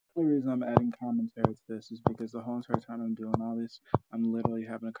only reason I'm adding commentary to this is because the whole entire time I'm doing all this, I'm literally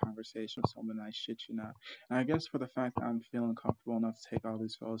having a conversation with someone. I shit you not. And I guess for the fact that I'm feeling comfortable enough to take all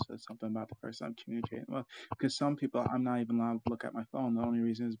these photos says something about the person I'm communicating with. Because some people, I'm not even allowed to look at my phone. The only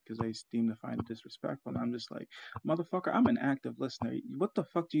reason is because they seem to find it disrespectful. And I'm just like, motherfucker, I'm an active listener. What the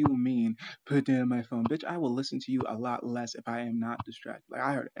fuck do you mean, put down my phone? Bitch, I will listen to you a lot less if I am not distracted. Like,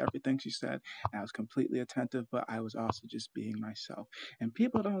 I heard everything she said, and I was completely attentive, but I was also just being myself. And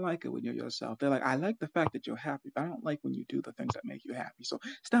people don't like it when you're yourself. They're like, I like the fact that you're happy, but I don't like when you do the things that make you happy. So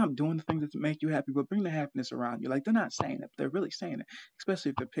stop doing the things that make you happy, but bring the happiness around you. Like, they're not saying it, but they're really saying it. Especially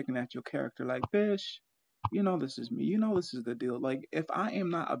if they're picking at your character. Like, bitch, you know this is me. You know this is the deal. Like, if I am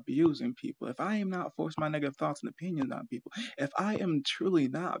not abusing people, if I am not forcing my negative thoughts and opinions on people, if I am truly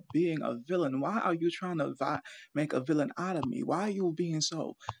not being a villain, why are you trying to make a villain out of me? Why are you being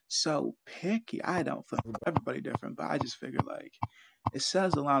so picky? I don't feel everybody different, but I just figure like it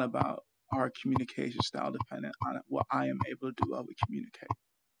says a lot about our communication style depending on what I am able to do while we communicate.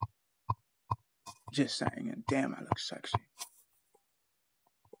 Just saying, and damn, I look sexy.